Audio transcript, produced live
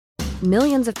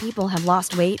millions of people have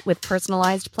lost weight with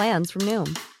personalized plans from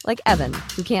Noom. Like Evan,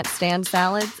 who can't stand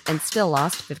salads and still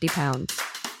lost 50 pounds.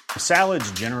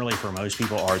 Salads generally for most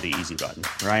people are the easy button,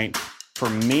 right? For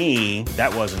me,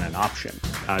 that wasn't an option.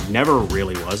 I never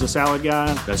really was a salad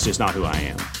guy. That's just not who I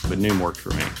am. But Noom worked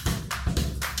for me.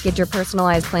 Get your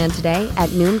personalized plan today at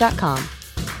Noom.com.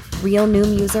 Real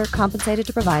Noom user compensated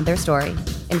to provide their story.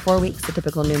 In 4 weeks, the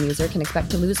typical Noom user can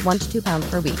expect to lose 1 to 2 pounds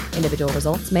per week. Individual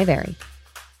results may vary.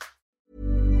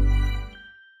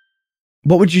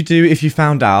 What would you do if you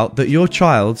found out that your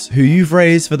child, who you've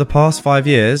raised for the past 5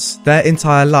 years, their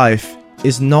entire life,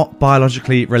 is not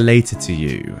biologically related to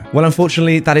you? Well,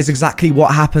 unfortunately, that is exactly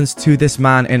what happens to this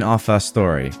man in our first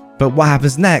story. But what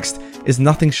happens next is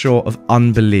nothing short of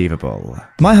unbelievable.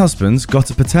 My husband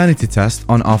got a paternity test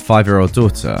on our 5-year-old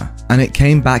daughter, and it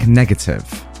came back negative.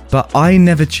 But I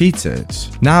never cheated.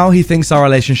 Now he thinks our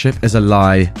relationship is a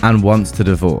lie and wants to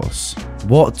divorce.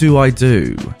 What do? I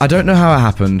don't know how it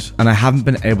happened, and I haven't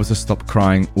been able to stop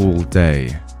crying all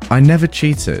day. I never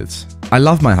cheated. I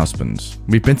love my husband.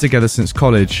 We've been together since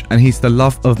college, and he's the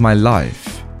love of my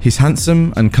life. He's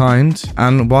handsome and kind,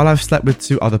 and while I've slept with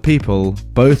 2 other people,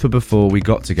 both were before we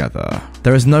got together.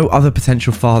 There is no other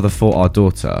potential father for our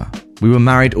daughter. We were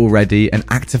married already and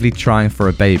actively trying for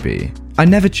a baby. I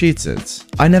never cheated.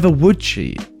 I never would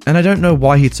cheat. And I don't know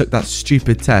why he took that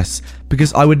stupid test,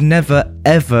 because I would never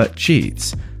ever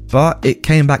cheat. But it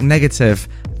came back negative,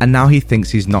 and now he thinks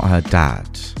he's not her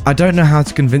dad. I don't know how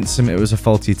to convince him it was a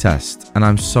faulty test, and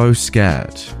I'm so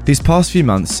scared. These past few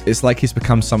months, it's like he's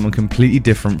become someone completely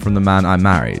different from the man I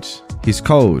married. He's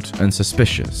cold and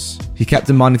suspicious. He kept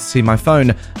demanding to see my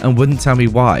phone and wouldn't tell me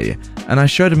why, and I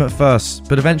showed him at first,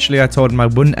 but eventually I told him I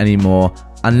wouldn't anymore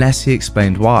unless he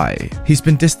explained why. He's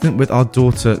been distant with our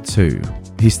daughter too.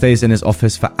 He stays in his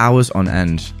office for hours on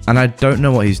end, and I don't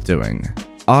know what he's doing.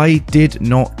 I did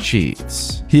not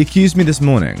cheat. He accused me this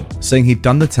morning, saying he'd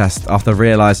done the test after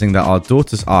realizing that our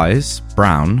daughter's eyes,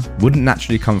 brown, wouldn't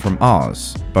naturally come from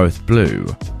ours, both blue,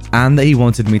 and that he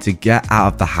wanted me to get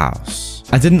out of the house.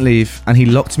 I didn't leave, and he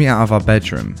locked me out of our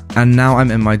bedroom, and now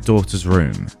I'm in my daughter's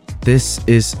room. This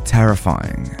is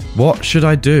terrifying. What should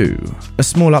I do? A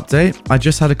small update, I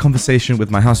just had a conversation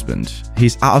with my husband.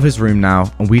 He's out of his room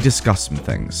now, and we discussed some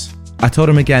things. I told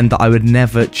him again that I would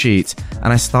never cheat,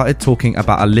 and I started talking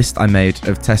about a list I made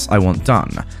of tests I want done,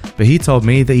 but he told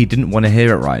me that he didn't want to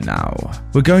hear it right now.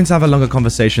 We're going to have a longer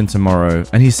conversation tomorrow,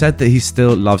 and he said that he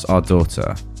still loves our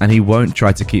daughter, and he won't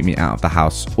try to keep me out of the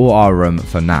house or our room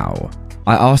for now.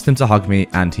 I asked him to hug me,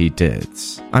 and he did.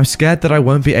 I'm scared that I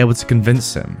won't be able to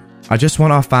convince him. I just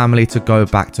want our family to go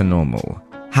back to normal.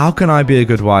 How can I be a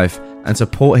good wife and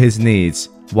support his needs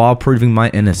while proving my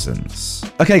innocence?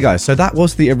 Okay guys, so that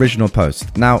was the original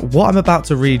post. Now, what I'm about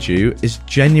to read you is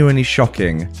genuinely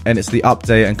shocking, and it's the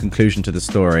update and conclusion to the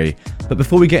story. But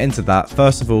before we get into that,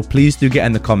 first of all, please do get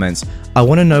in the comments. I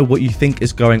want to know what you think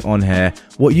is going on here,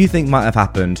 what you think might have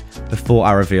happened before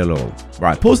I reveal all.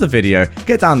 Right, pause the video,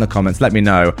 get down in the comments, let me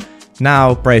know.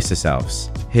 Now, brace yourselves.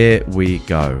 Here we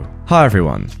go. Hi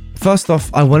everyone. First off,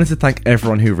 I wanted to thank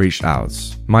everyone who reached out.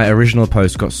 My original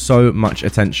post got so much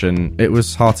attention, it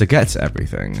was hard to get to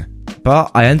everything.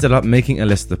 But I ended up making a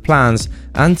list of plans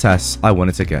and tests I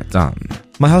wanted to get done.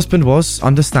 My husband was,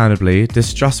 understandably,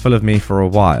 distrustful of me for a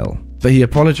while, but he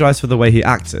apologized for the way he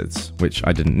acted, which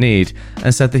I didn't need,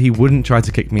 and said that he wouldn't try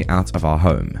to kick me out of our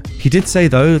home. He did say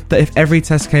though that if every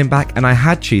test came back and I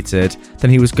had cheated, then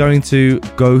he was going to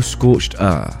go scorched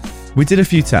earth. We did a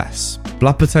few tests,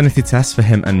 blood paternity tests for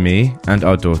him and me and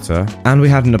our daughter, and we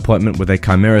had an appointment with a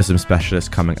chimerism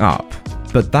specialist coming up.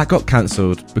 But that got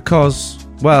cancelled because,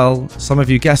 well, some of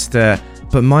you guessed it,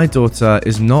 but my daughter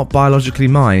is not biologically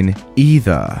mine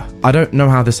either. I don't know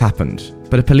how this happened,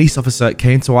 but a police officer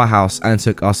came to our house and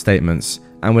took our statements,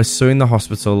 and we're suing the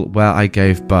hospital where I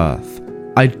gave birth.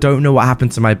 I don't know what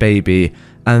happened to my baby,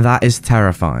 and that is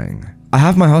terrifying. I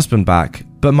have my husband back,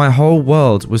 but my whole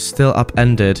world was still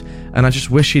upended, and I just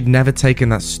wish he'd never taken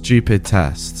that stupid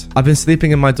test. I've been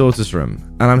sleeping in my daughter's room,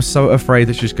 and I'm so afraid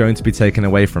that she's going to be taken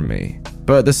away from me.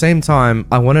 But at the same time,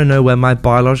 I want to know where my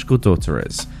biological daughter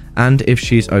is, and if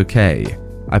she's okay.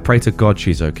 I pray to God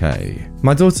she's okay.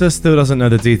 My daughter still doesn't know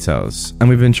the details, and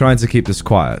we've been trying to keep this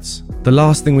quiet. The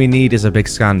last thing we need is a big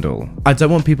scandal. I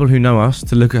don't want people who know us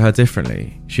to look at her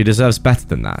differently. She deserves better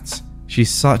than that. She's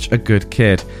such a good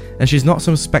kid, and she's not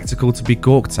some spectacle to be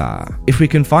gawked at. If we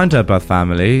can find her birth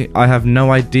family, I have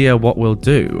no idea what we'll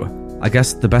do. I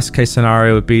guess the best case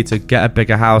scenario would be to get a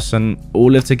bigger house and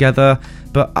all live together,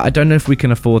 but I don't know if we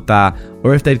can afford that,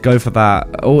 or if they'd go for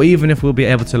that, or even if we'll be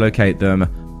able to locate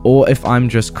them, or if I'm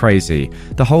just crazy.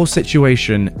 The whole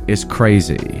situation is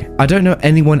crazy. I don't know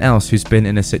anyone else who's been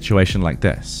in a situation like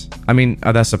this. I mean,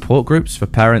 are there support groups for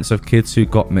parents of kids who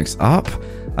got mixed up?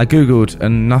 I googled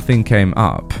and nothing came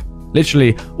up.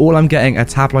 Literally, all I'm getting are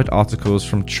tabloid articles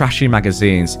from trashy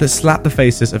magazines that slap the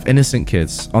faces of innocent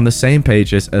kids on the same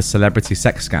pages as celebrity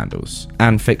sex scandals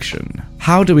and fiction.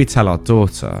 How do we tell our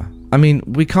daughter? I mean,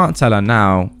 we can't tell her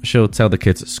now. She'll tell the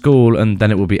kids at school and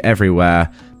then it will be everywhere,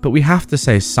 but we have to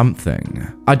say something.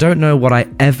 I don't know what I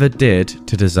ever did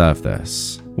to deserve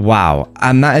this. Wow,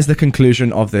 and that is the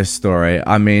conclusion of this story.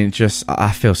 I mean,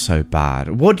 I feel so bad.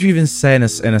 What do you even say in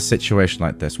a situation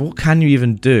like this? What can you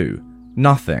even do?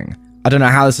 Nothing. I don't know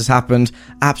how this has happened.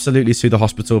 Absolutely sue the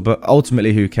hospital, but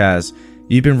ultimately, who cares?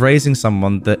 You've been raising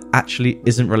someone that actually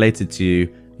isn't related to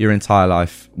you your entire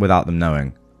life without them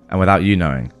knowing, and without you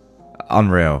knowing.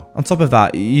 Unreal. On top of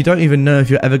that, you don't even know if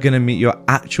you're ever going to meet your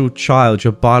actual child,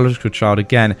 your biological child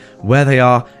again, where they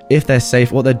are, if they're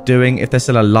safe, what they're doing, if they're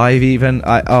still alive even.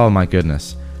 Oh my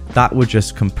goodness. That would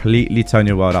just completely turn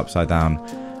your world upside down.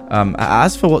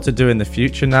 As for what to do in the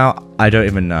future now, I don't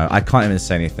even know. I can't even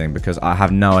say anything because I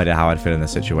have no idea how I'd feel in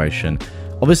this situation.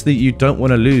 Obviously, you don't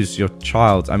want to lose your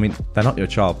child. I mean, they're not your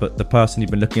child, but the person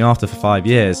you've been looking after for 5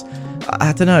 years.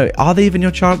 I don't know. Are they even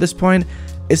your child at this point?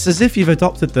 It's as if you've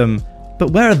adopted them.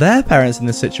 But where are their parents in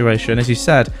this situation? As you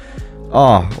said,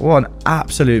 oh, what an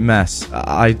absolute mess.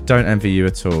 I don't envy you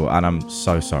at all, and I'm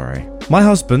so sorry. My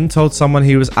husband told someone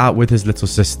he was out with his little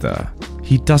sister.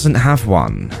 He doesn't have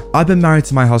one. I've been married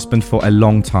to my husband for a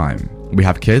long time. We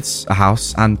have kids, a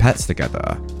house, and pets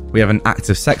together. We have an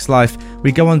active sex life,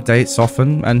 we go on dates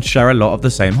often, and share a lot of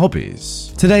the same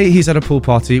hobbies. Today, he's at a pool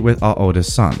party with our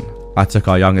oldest son. I took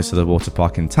our youngest to the water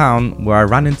park in town, where I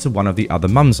ran into one of the other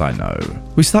mums I know.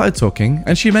 We started talking,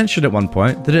 and she mentioned at one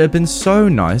point that it had been so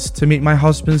nice to meet my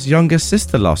husband's youngest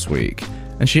sister last week,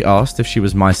 and she asked if she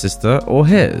was my sister or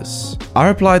his. I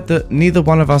replied that neither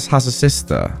one of us has a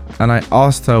sister, and I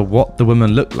asked her what the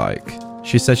woman looked like.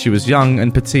 She said she was young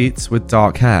and petite with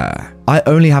dark hair. I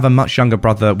only have a much younger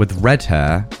brother with red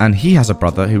hair, and he has a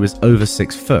brother who is over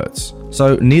 6 foot.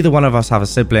 So neither one of us have a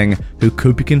sibling who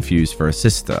could be confused for a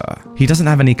sister. He doesn't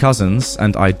have any cousins,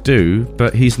 and I do,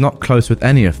 but he's not close with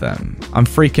any of them. I'm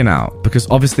freaking out, because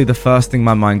obviously the first thing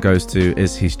my mind goes to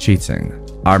is he's cheating.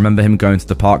 I remember him going to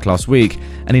the park last week,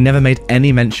 and he never made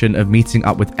any mention of meeting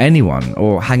up with anyone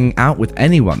or hanging out with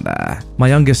anyone there. My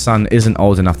youngest son isn't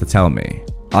old enough to tell me.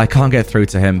 I can't get through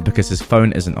to him because his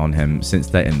phone isn't on him since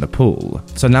they're in the pool.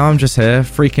 So now I'm just here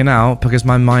freaking out because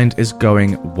my mind is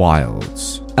going wild.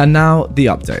 And now the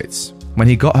updates. When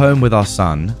he got home with our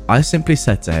son, I simply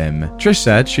said to him, Trish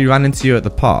said she ran into you at the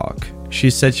park. She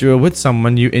said you were with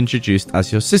someone you introduced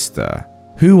as your sister.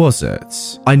 Who was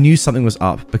it? I knew something was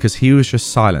up because he was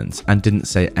just silent and didn't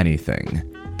say anything.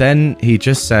 Then he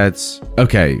just said,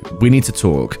 okay, we need to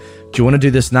talk. Do you want to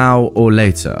do this now or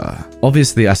later?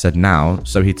 Obviously, I said now,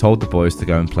 so he told the boys to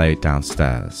go and play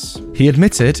downstairs. He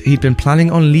admitted he'd been planning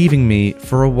on leaving me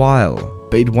for a while,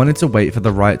 but he'd wanted to wait for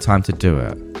the right time to do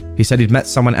it. He said he'd met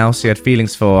someone else he had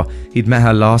feelings for, he'd met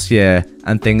her last year,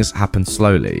 and things happened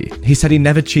slowly. He said he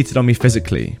never cheated on me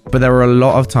physically, but there were a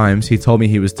lot of times he told me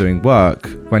he was doing work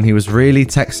when he was really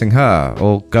texting her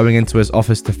or going into his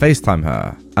office to FaceTime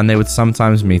her, and they would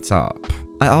sometimes meet up.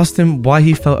 I asked him why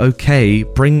he felt okay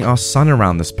bringing our son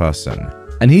around this person,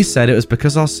 and he said it was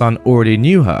because our son already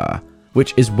knew her,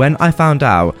 which is when I found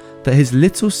out that his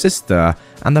little sister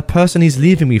and the person he's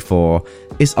leaving me for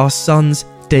is our son's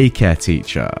daycare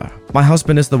teacher. My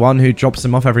husband is the one who drops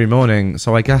him off every morning,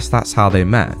 so I guess that's how they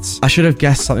met. I should have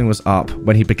guessed something was up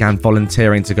when he began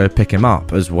volunteering to go pick him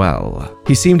up as well.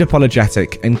 He seemed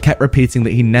apologetic and kept repeating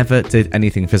that he never did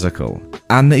anything physical,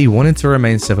 and that he wanted to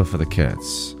remain civil for the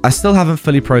kids. I still haven't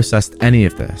fully processed any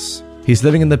of this. He's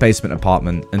living in the basement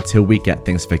apartment until we get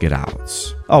things figured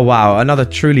out. Oh wow, another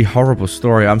truly horrible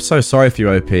story. I'm so sorry for you,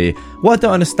 OP. What I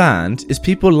don't understand is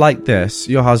people like this,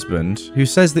 your husband, who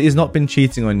says that he's not been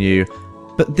cheating on you,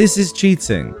 but this is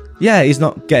cheating. Yeah, he's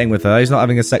not getting with her, he's not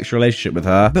having a sexual relationship with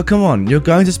her, but come on, you're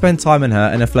going to spend time on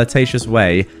her in a flirtatious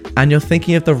way, and you're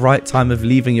thinking of the right time of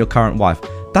leaving your current wife.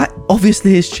 That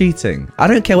obviously is cheating. I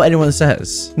don't care what anyone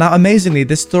says. Now, amazingly,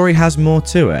 this story has more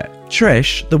to it.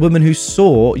 Trish, the woman who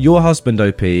saw your husband,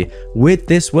 OP, with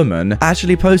this woman,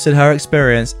 actually posted her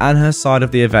experience and her side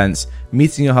of the events,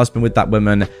 meeting your husband with that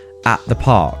woman at the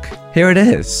park. Here it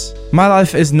is. My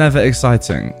life is never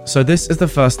exciting, so this is the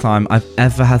first time I've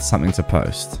ever had something to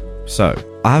post. So,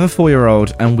 I have a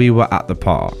 4-year-old and we were at the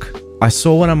park. I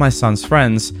saw one of my son's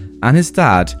friends and his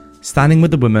dad standing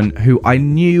with the woman who I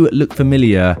knew looked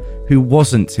familiar, who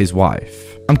wasn't his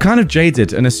wife. I'm kind of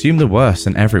jaded and assume the worst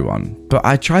in everyone, but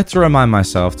I try to remind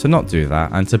myself to not do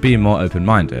that and to be more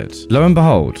open-minded. Lo and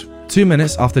behold, 2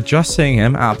 minutes after just seeing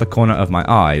him out of the corner of my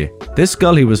eye, this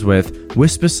girl he was with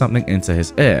whispers something into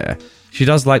his ear. She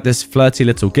does like this flirty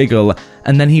little giggle,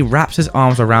 and then he wraps his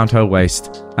arms around her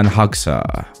waist and hugs her.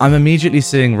 I'm immediately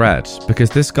seeing red, because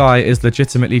this guy is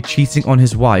legitimately cheating on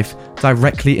his wife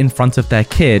directly in front of their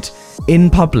kid in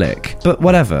public. But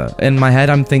whatever, in my head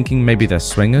I'm thinking maybe they're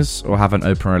swingers or have an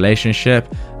open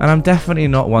relationship, and I'm definitely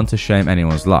not one to shame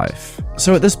anyone's life.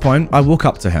 So at this point, I walk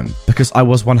up to him, because I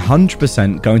was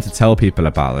 100% going to tell people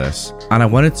about this, and I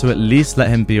wanted to at least let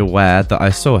him be aware that I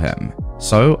saw him.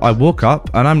 So I walk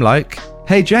up and I'm like,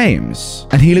 "Hey James,"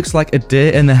 and he looks like a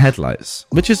deer in the headlights,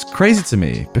 which is crazy to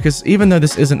me because even though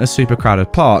this isn't a super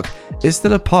crowded park, it's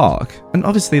still a park, and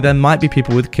obviously there might be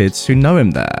people with kids who know him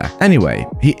there. Anyway,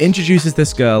 he introduces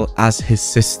this girl as his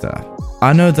sister.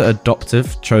 I know that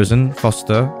adoptive, chosen,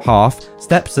 foster, half,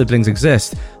 step siblings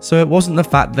exist, so it wasn't the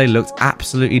fact that they looked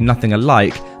absolutely nothing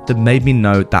alike that made me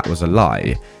know that was a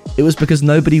lie. It was because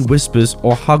nobody whispers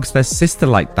or hugs their sister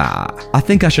like that. I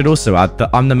think I should also add that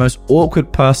I'm the most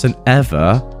awkward person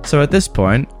ever, so at this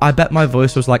point, I bet my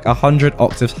voice was like 100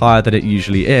 octaves higher than it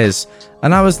usually is,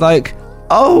 and I was like,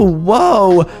 "Oh,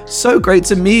 whoa, so great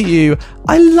to meet you.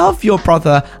 I love your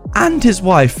brother and his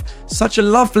wife. Such a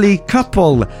lovely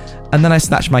couple." And then I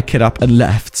snatched my kid up and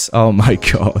left. Oh my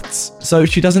god. So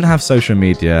she doesn't have social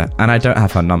media and I don't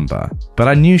have her number, but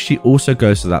I knew she also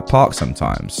goes to that park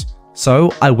sometimes.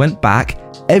 So I went back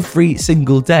every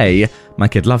single day. My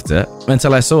kid loved it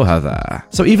until I saw her there.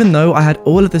 So even though I had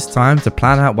all of this time to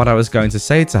plan out what I was going to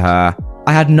say to her,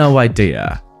 I had no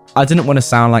idea. I didn't want to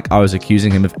sound like I was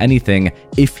accusing him of anything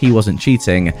if he wasn't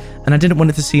cheating, and I didn't want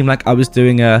it to seem like I was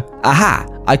doing a "aha,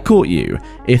 I caught you"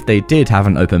 if they did have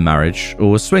an open marriage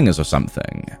or swingers or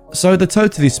something. So the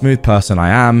totally smooth person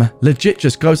I am legit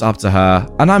just goes up to her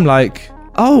and I'm like,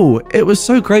 "Oh, it was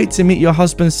so great to meet your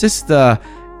husband's sister.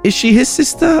 Is she his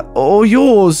sister or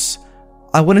yours?"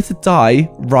 I wanted to die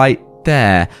right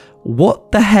there.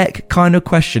 What the heck kind of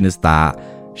question is that?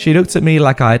 She looked at me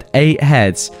like I had 8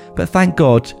 heads, but thank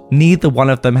God, neither one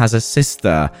of them has a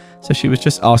sister, so she was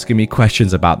just asking me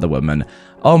questions about the woman.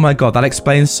 Oh my god, that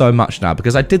explains so much now,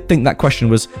 because I did think that question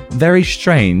was very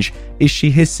strange. Is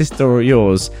she his sister or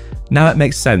yours? Now it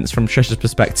makes sense from Trisha's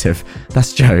perspective.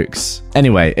 That's jokes.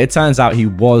 Anyway, it turns out he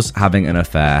was having an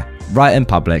affair, right in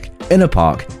public, in a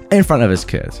park, in front of his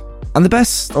kid. And the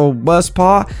best or worst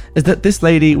part is that this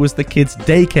lady was the kid's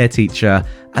daycare teacher,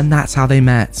 and that's how they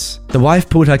met. The wife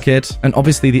pulled her kid, and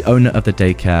obviously the owner of the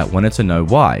daycare wanted to know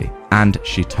why, and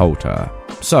she told her.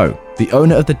 So, the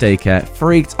owner of the daycare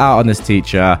freaked out on this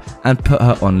teacher and put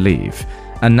her on leave.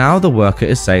 And now the worker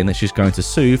is saying that she's going to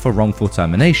sue for wrongful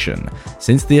termination,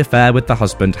 since the affair with the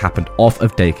husband happened off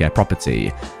of daycare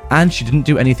property, and she didn't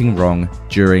do anything wrong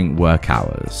during work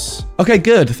hours. Okay,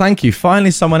 good, thank you.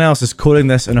 Finally someone else is calling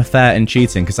this an affair and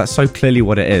cheating, because that's so clearly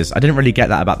what it is. I didn't really get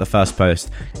that about the first post.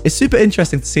 It's super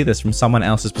interesting to see this from someone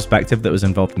else's perspective that was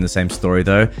involved in the same story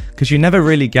though, because you never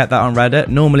really get that on Reddit.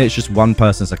 Normally it's just one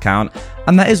person's account,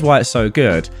 and that is why it's so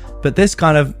good. But this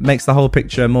kind of makes the whole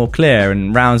picture more clear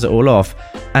and rounds it all off.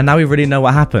 And now we really know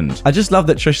what happened. I just love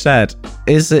that Trish said,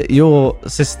 "Is it your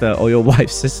sister or your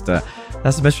wife's sister?"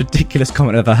 That's the most ridiculous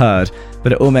comment I've ever heard,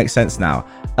 but it all makes sense now.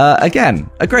 Again,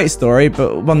 a great story,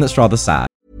 but one that's rather sad.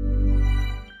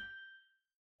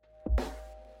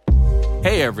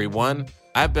 Hey everyone,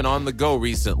 I've been on the go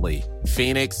recently.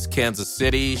 Phoenix, Kansas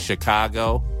City,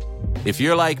 Chicago. If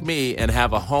you're like me and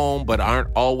have a home but aren't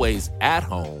always at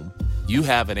home, you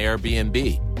have an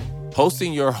Airbnb.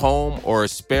 Hosting your home or a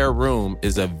spare room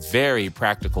is a very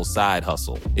practical side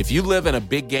hustle. If you live in a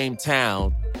big game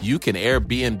town, you can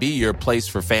Airbnb your place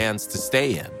for fans to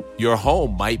stay in. Your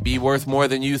home might be worth more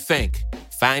than you think.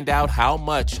 Find out how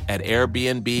much at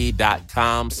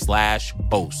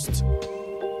airbnb.com/host.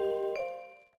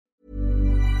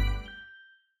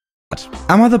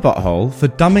 Am I the butthole for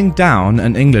dumbing down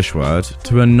an English word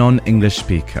to a non-English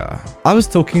speaker? I was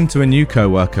talking to a new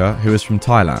co-worker who is from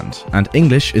Thailand, and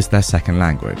English is their second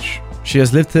language. She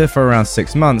has lived here for around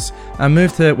 6 months and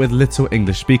moved here with little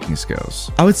English speaking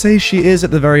skills. I would say she is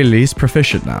at the very least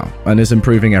proficient now and is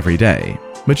improving every day.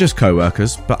 We're just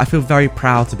co-workers, but I feel very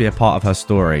proud to be a part of her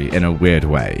story in a weird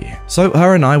way. So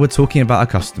her and I were talking about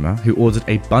a customer who ordered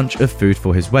a bunch of food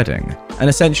for his wedding and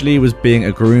essentially was being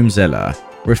a groomzilla,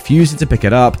 refusing to pick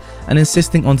it up and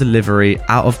insisting on delivery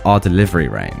out of our delivery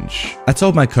range. I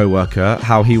told my co-worker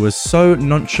how he was so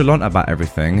nonchalant about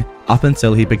everything up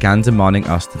until he began demanding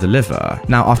us to deliver.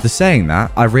 Now, after saying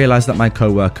that, I realized that my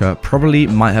co-worker probably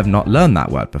might have not learned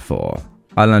that word before.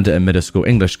 I learned it in middle school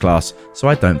English class, so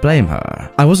I don't blame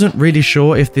her. I wasn't really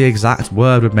sure if the exact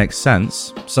word would make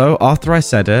sense, so after I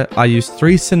said it, I used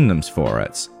 3 synonyms for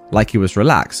it, like he was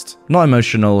relaxed, not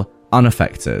emotional,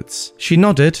 unaffected. She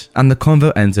nodded, and the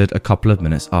convo ended a couple of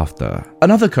minutes after.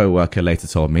 Another co-worker later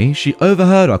told me she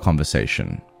overheard our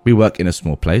conversation. We work in a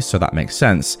small place, so that makes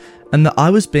sense, and that I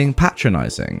was being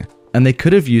patronizing, and they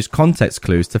could have used context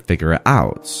clues to figure it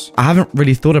out. I haven't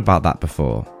really thought about that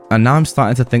before, and now I'm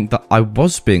starting to think that I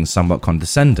was being somewhat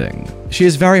condescending. She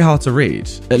is very hard to read,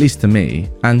 at least to me,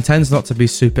 and tends not to be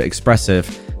super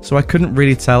expressive, so I couldn't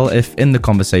really tell if in the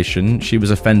conversation she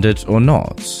was offended or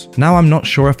not. Now I'm not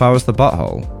sure if I was the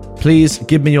butthole. Please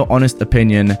give me your honest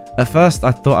opinion. At first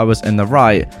I thought I was in the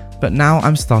right, but now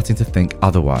I'm starting to think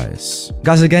otherwise.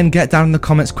 Guys, again, get down in the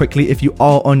comments quickly if you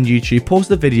are on YouTube. Pause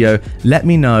the video, let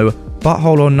me know,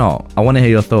 butthole or not. I want to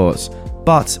hear your thoughts.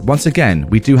 But once again,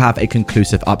 we do have a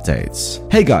conclusive update.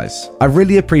 Hey guys, I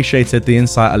really appreciated the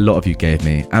insight a lot of you gave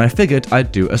me, and I figured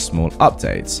I'd do a small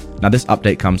update. Now this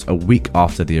update comes a week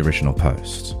after the original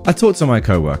post. I talked to my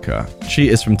co-worker, she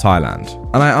is from Thailand,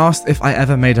 and I asked if I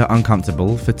ever made her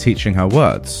uncomfortable for teaching her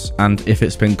words, and if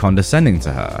it's been condescending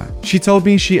to her. She told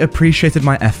me she appreciated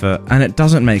my effort and it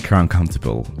doesn't make her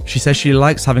uncomfortable. She says she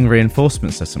likes having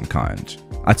reinforcements of some kind.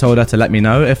 I told her to let me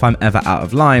know if I'm ever out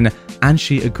of line, and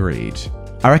she agreed.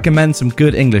 I recommend some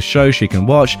good English shows she can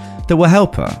watch that will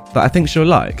help her, that I think she'll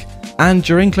like. And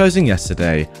during closing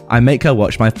yesterday, I make her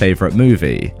watch my favourite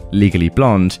movie, Legally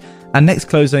Blonde, and next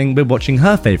closing we're watching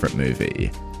her favourite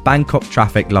movie, Bangkok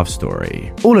Traffic Love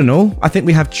Story. All in all, I think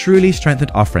we have truly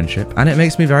strengthened our friendship, and it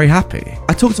makes me very happy.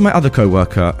 I talked to my other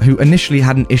co-worker who initially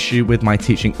had an issue with my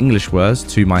teaching English words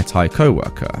to my Thai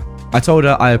co-worker. I told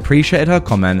her I appreciated her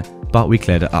comment, but we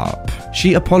cleared it up.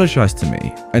 She apologized to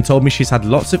me and told me she's had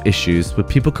lots of issues with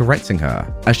people correcting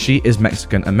her, as she is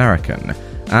Mexican American,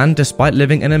 and despite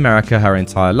living in America her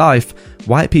entire life,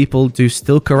 white people do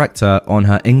still correct her on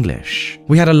her English.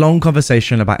 We had a long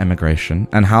conversation about immigration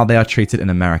and how they are treated in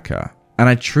America, and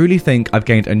I truly think I've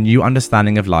gained a new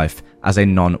understanding of life as a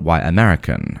non-white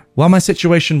American. While my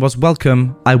situation was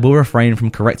welcome, I will refrain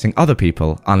from correcting other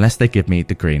people unless they give me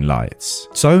the green lights.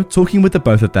 So, talking with the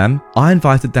both of them, I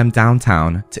invited them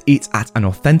downtown to eat at an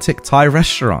authentic Thai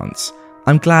restaurant.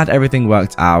 I'm glad everything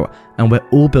worked out and we're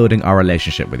all building our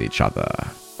relationship with each other.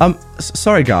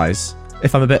 Sorry guys,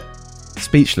 if I'm a bit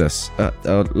speechless,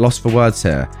 lost for words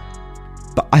here.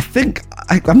 But I think,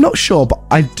 I'm not sure, but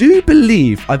I do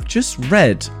believe I've just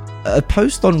read a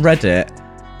post on Reddit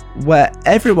where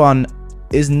everyone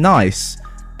is nice,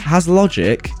 has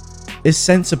logic, is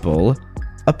sensible,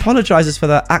 apologizes for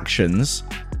their actions,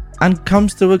 and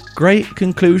comes to a great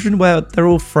conclusion where they're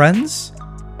all friends.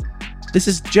 This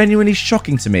is genuinely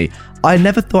shocking to me. I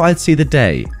never thought I'd see the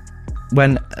day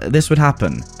when this would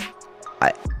happen.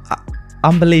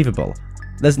 Unbelievable.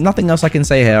 There's nothing else I can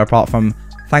say here apart from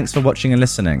thanks for watching and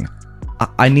listening.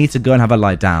 I need to go and have a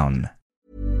lie down.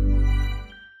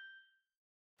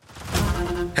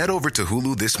 Head over to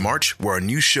Hulu this March, where our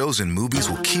new shows and movies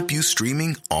will keep you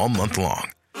streaming all month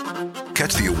long.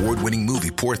 Catch the award-winning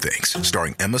movie Poor Things,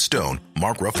 starring Emma Stone,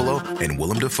 Mark Ruffalo, and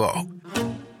Willem Dafoe.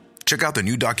 Check out the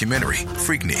new documentary,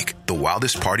 Freaknik, The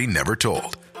Wildest Party Never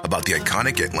Told, about the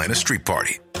iconic Atlanta Street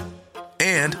Party.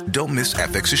 And don't miss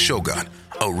FX's Shogun,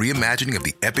 a reimagining of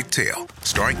the epic tale,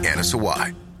 starring Anna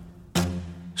Sawai.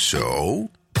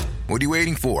 So, what are you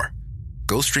waiting for?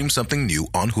 Go stream something new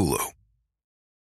on Hulu.